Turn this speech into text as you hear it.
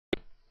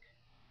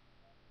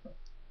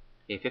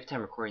Okay, fifth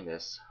time recording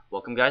this.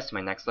 Welcome guys to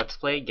my next Let's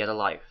Play, Get a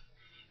Life.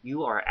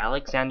 You are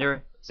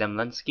Alexander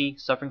Zemlensky,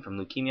 suffering from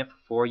leukemia for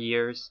 4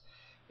 years,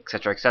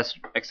 etc,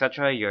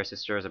 etc. Your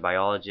sister is a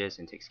biologist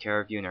and takes care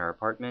of you in her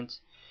apartment.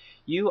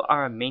 You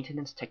are a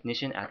maintenance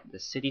technician at the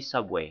city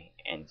subway,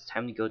 and it's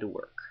time to go to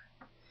work.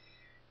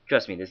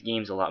 Trust me, this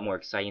game's a lot more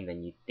exciting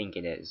than you think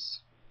it is.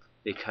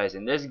 Because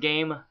in this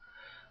game,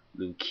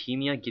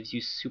 leukemia gives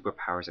you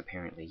superpowers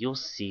apparently. You'll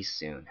see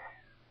soon.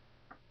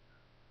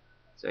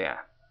 So yeah.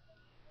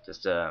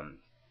 Just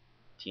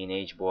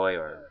teenage boy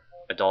or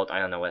adult, I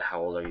don't know how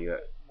old are you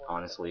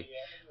honestly,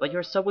 but you're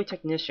a subway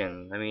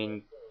technician. I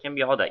mean, can't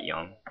be all that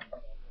young.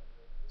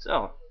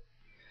 So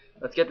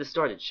let's get this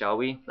started, shall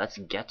we? Let's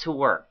get to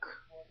work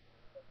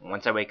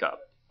once I wake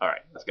up.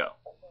 Alright, let's go.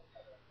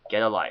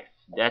 Get a Life,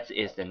 that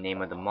is the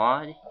name of the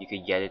mod. You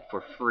could get it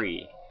for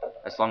free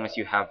as long as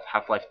you have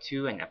Half-Life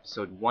 2 and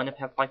episode 1 of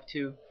Half-Life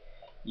 2.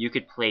 You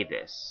could play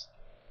this.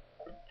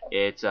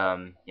 It's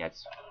yeah,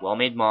 it's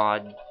well-made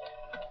mod.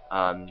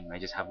 I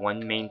just have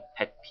one main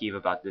pet peeve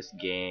about this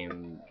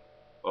game.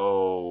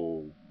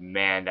 Oh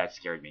man, that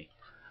scared me.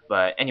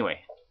 But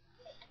anyway,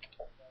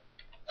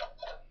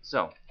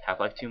 so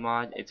Half-Life 2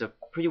 mod. It's a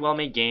pretty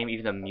well-made game.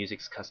 Even the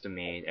music's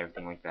custom-made,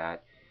 everything like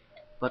that.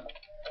 But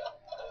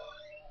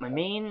my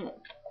main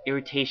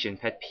irritation,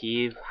 pet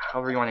peeve,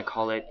 however you want to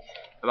call it,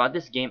 about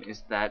this game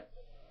is that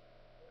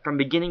from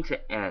beginning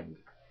to end,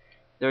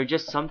 there are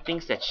just some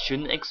things that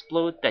shouldn't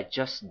explode that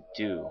just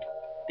do.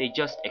 They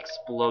just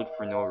explode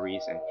for no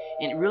reason,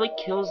 and it really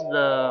kills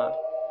the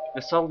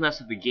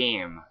subtleness of the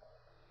game.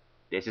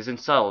 This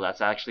isn't subtle,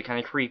 that's actually kind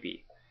of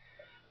creepy.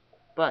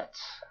 But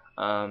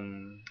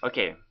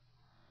okay,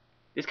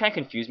 this kind of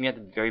confused me at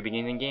the very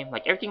beginning of the game.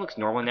 Like, everything looks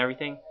normal and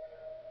everything,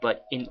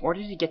 but in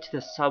order to get to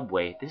the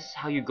subway, this is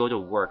how you go to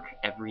work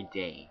every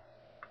day,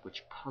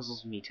 which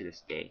puzzles me to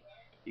this day.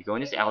 You go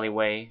in this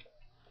alleyway,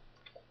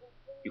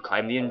 you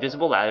climb the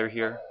invisible ladder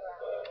here,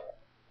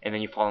 and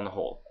then you fall in the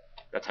hole.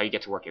 That's how you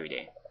get to work every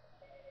day.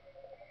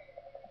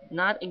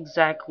 Not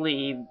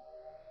exactly,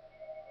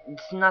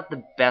 it's not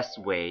the best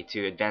way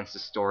to advance the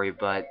story,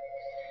 but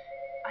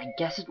I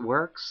guess it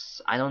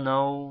works. I don't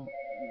know.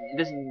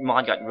 This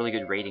mod got really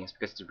good ratings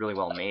because it's really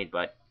well made,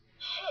 but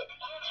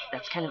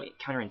that's kind of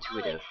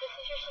counterintuitive. Alex, this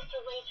is your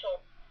sister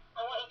Rachel.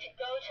 I want you to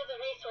go to the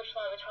research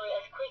laboratory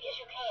as quick as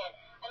you can.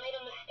 I made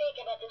a mistake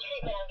about the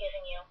treatment I'm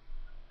giving you.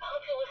 I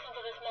hope you listen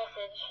to this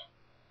message.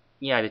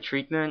 Yeah, the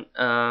treatment,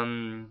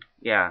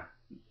 yeah.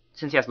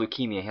 Since he has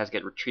leukemia, he has to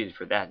get treated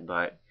for that,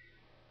 but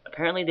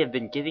apparently they've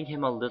been giving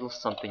him a little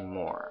something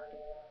more.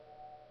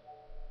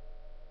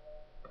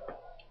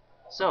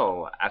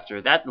 So,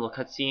 after that little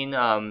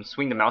cutscene,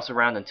 swing the mouse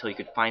around until you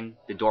could find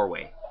the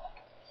doorway.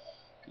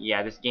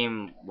 Yeah, this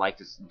game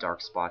likes its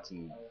dark spots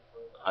and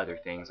other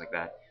things like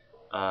that.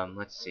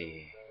 Let's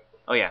see.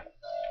 Oh yeah,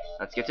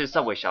 let's get to the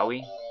subway, shall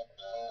we?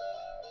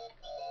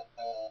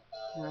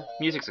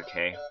 Music's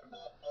okay.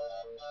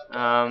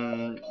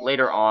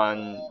 Later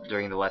on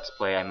during the Let's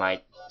Play, I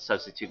might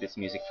substitute this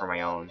music for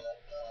my own,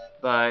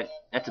 but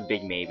that's a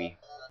big maybe.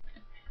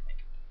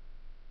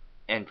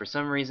 And for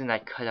some reason I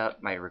cut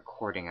out my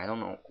recording. I don't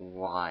know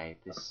why.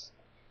 This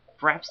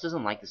Fraps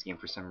doesn't like this game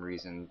for some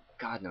reason.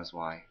 God knows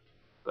why.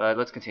 But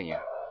let's continue.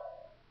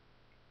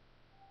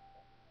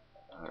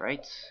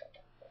 Alright.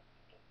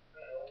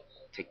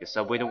 Take the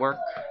subway to work.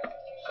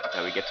 That's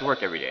how we get to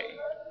work every day.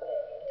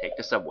 Take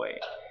the subway.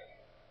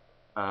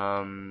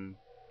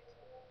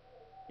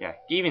 Yeah,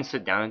 if you even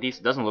sit down in these,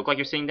 it doesn't look like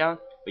you're sitting down,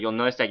 but you'll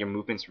notice that your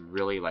movement's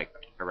really like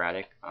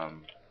erratic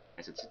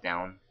as it sits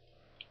down.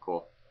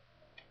 Cool.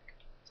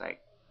 It's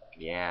like,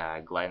 yeah,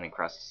 gliding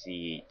across the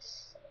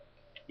seats.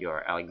 You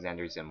are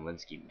Alexander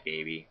Zemlensky,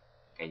 baby,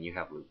 and you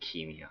have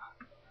leukemia.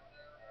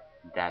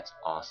 That's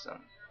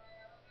awesome.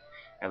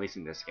 At least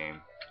in this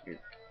game.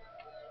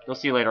 You'll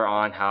see later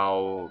on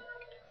how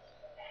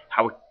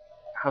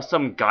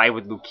some guy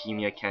with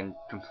leukemia can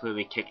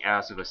completely kick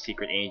ass with a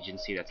secret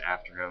agency that's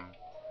after him.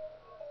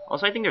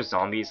 Also, I think there's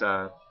zombies.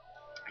 I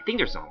think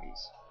there's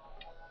zombies.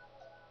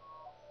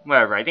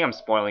 Whatever, I think I'm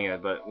spoiling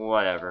it, but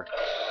whatever.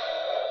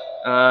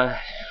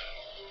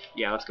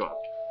 Yeah, let's go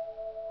up.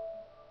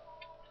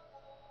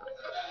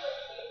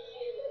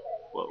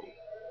 Whoa.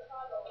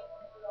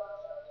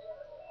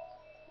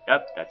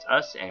 Yep, that's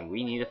us, and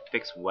we need to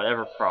fix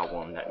whatever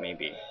problem that may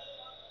be.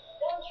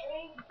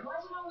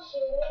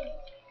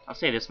 I'll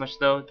say this much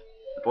though,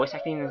 the voice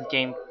acting in this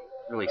game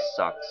really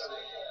sucks.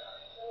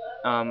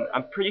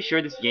 I'm pretty sure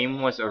this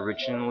game was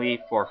originally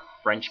for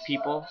French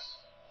people,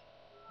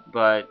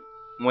 but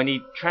when they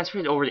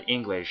transferred it over to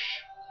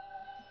English,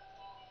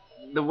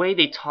 the way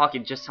they talk,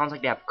 it just sounds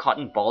like they have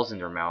cotton balls in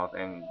their mouth,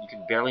 and you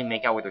can barely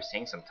make out what they're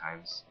saying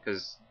sometimes,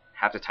 because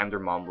half the time they're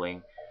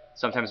mumbling.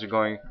 Sometimes they're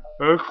going,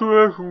 I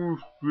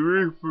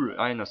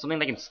don't know, something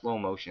like in slow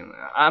motion.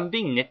 I'm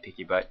being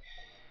nitpicky, but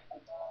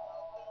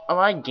a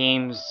lot of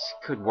games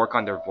could work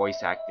on their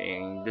voice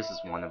acting. This is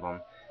one of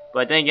them.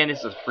 But then again,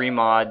 this is a free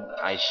mod.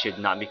 I should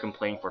not be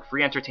complaining for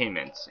free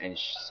entertainment, and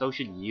so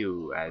should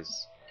you,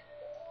 as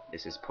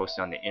this is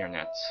posted on the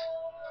internet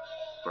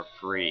for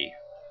free.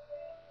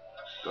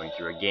 Going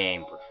through a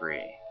game for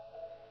free.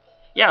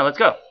 Yeah, let's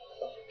go.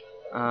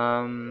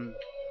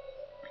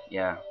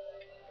 Yeah.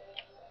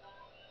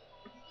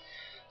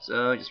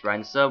 So, just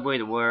riding the subway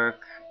to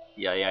work.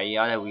 Yada yada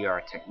yada. We are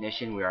a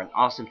technician. We are an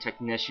awesome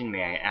technician,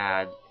 may I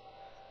add.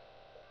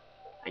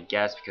 I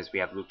guess because we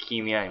have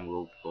leukemia and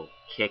we'll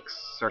kick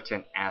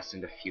certain ass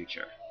in the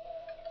future.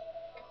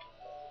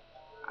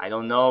 I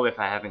don't know if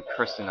I haven't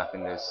cursed enough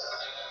in this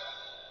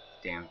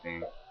damn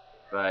thing.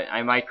 But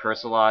I might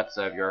curse a lot,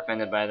 so if you're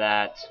offended by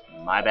that,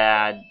 my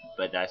bad,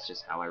 but that's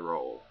just how I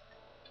roll.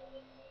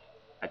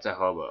 That's a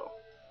hobo.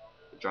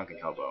 A drunken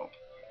hobo.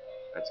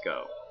 Let's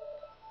go.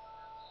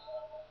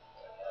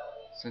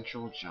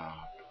 Central job.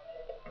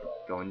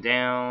 Going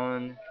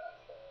down.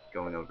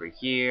 Going over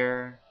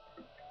here.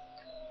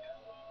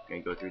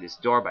 Gonna go through this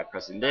door by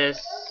pressing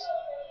this.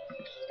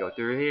 Go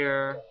through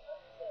here.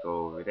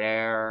 Go over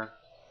there.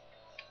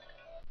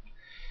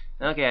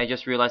 Okay, I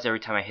just realized every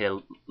time I hit a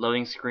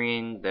loading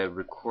screen, the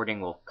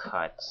recording will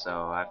cut,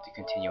 so I have to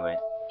continue it.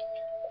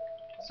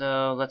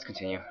 So, let's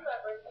continue.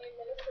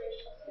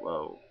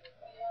 Whoa.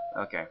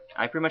 Okay,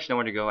 I pretty much know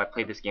where to go. I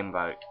played this game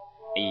about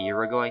a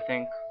year ago, I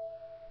think.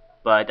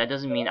 But that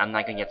doesn't mean I'm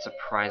not gonna get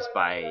surprised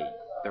by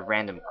the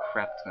random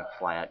crap that's gonna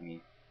fly at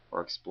me.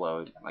 Or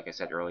explode, like I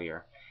said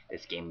earlier.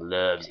 This game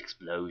loves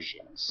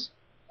explosions.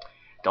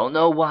 Don't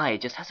know why,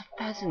 it just has a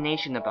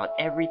fascination about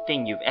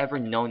everything you've ever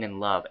known and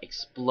loved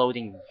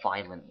exploding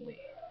violently.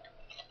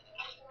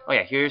 Oh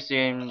yeah, here's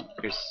your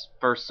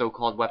first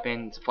so-called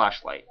weapon. It's a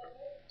flashlight.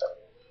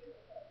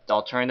 The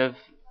alternative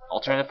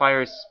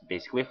fire is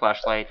basically a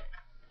flashlight.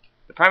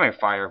 The primary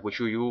fire, which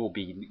you will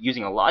be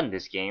using a lot in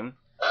this game,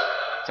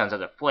 sounds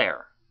like a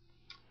flare.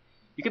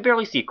 You can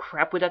barely see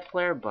crap with that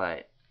flare,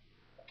 but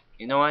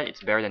you know what? It's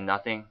better than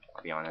nothing.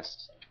 I'll be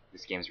honest.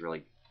 This game's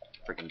really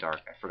freaking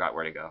dark. I forgot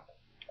where to go.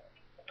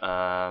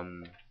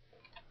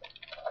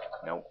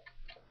 Nope.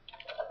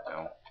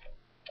 No.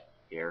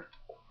 Here.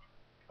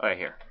 Oh, yeah,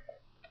 here.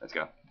 Let's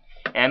go.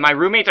 And my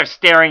roommates are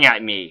staring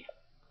at me.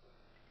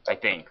 I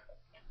think.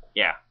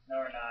 Yeah. No,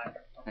 we're not.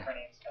 I'm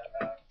printing stuff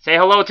out. Say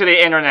hello to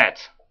the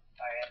internet.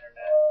 Hi,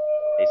 internet.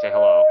 They say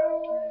hello.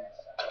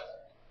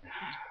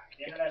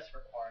 The internet's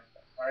for porn.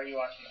 Why are you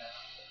watching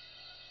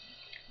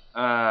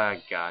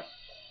that? God.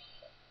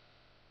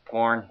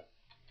 Porn.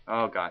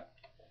 Oh, God.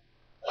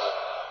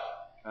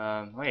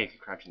 Oh yeah, you can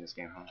crouch in this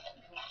game, huh?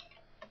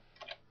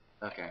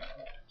 Okay.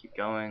 Keep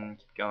going,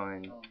 keep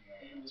going.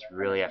 It's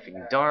really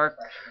effing dark.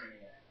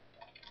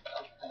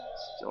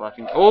 Still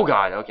effing. Oh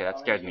god, okay, that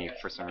scared me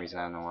for some reason,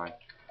 I don't know why.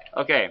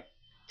 Okay.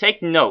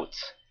 Take note.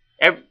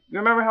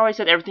 Remember how I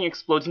said everything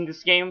explodes in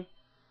this game?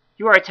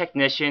 You are a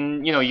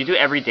technician, you know, you do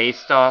everyday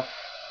stuff.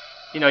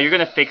 You know, you're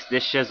gonna fix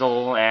this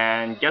shizzle,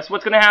 and guess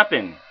what's gonna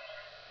happen?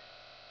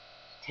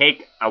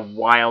 Take a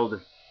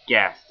wild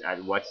guess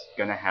at what's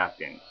gonna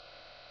happen.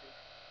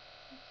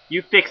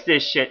 You fix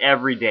this shit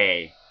every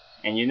day.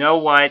 And you know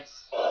what?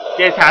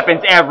 This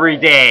happens every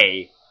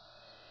day.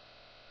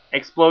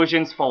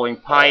 Explosions, falling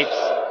pipes,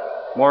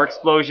 more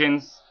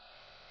explosions,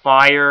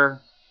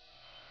 fire.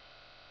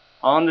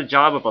 On the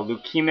job of a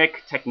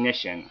leukemic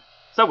technician.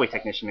 Subway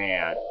technician, may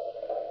I add.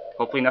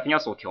 Hopefully nothing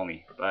else will kill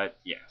me, but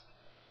yeah.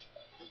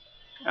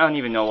 I don't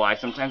even know why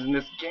sometimes in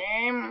this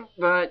game,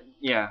 but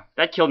yeah.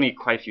 That killed me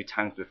quite a few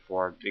times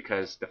before,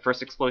 because the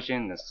first explosion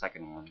and the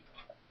second one.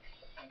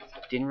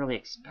 Didn't really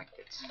expect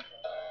it.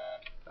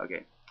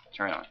 Okay,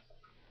 turn on.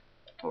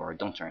 Or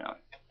don't turn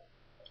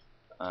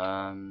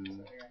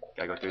on.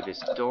 Gotta go through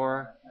this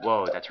door.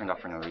 Whoa, that turned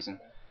off for no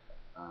reason.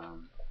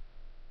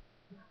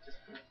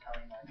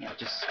 Yeah,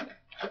 just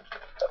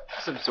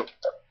so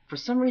for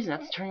some reason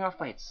that's turning off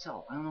by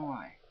itself. I don't know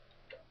why.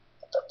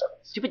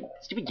 Stupid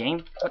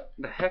game. What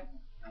the heck?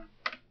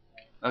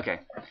 Okay,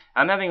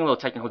 I'm having a little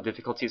technical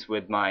difficulties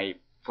with my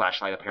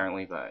flashlight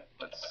apparently, but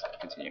let's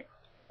continue.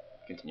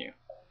 Continue.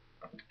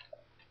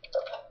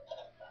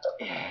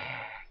 Yeah,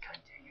 god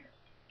dang it.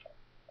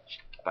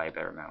 Should buy a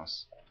better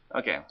mouse.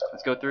 Okay,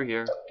 let's go through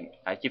here.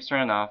 That keeps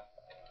turning off.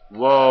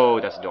 Whoa,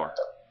 that's a door.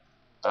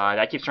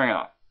 That keeps turning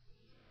off.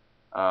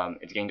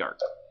 It's getting dark.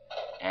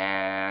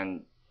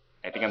 And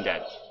I think I'm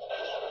dead.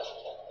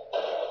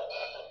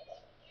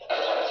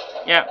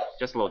 Yeah,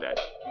 just a little dead.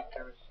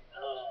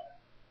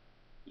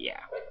 Yeah.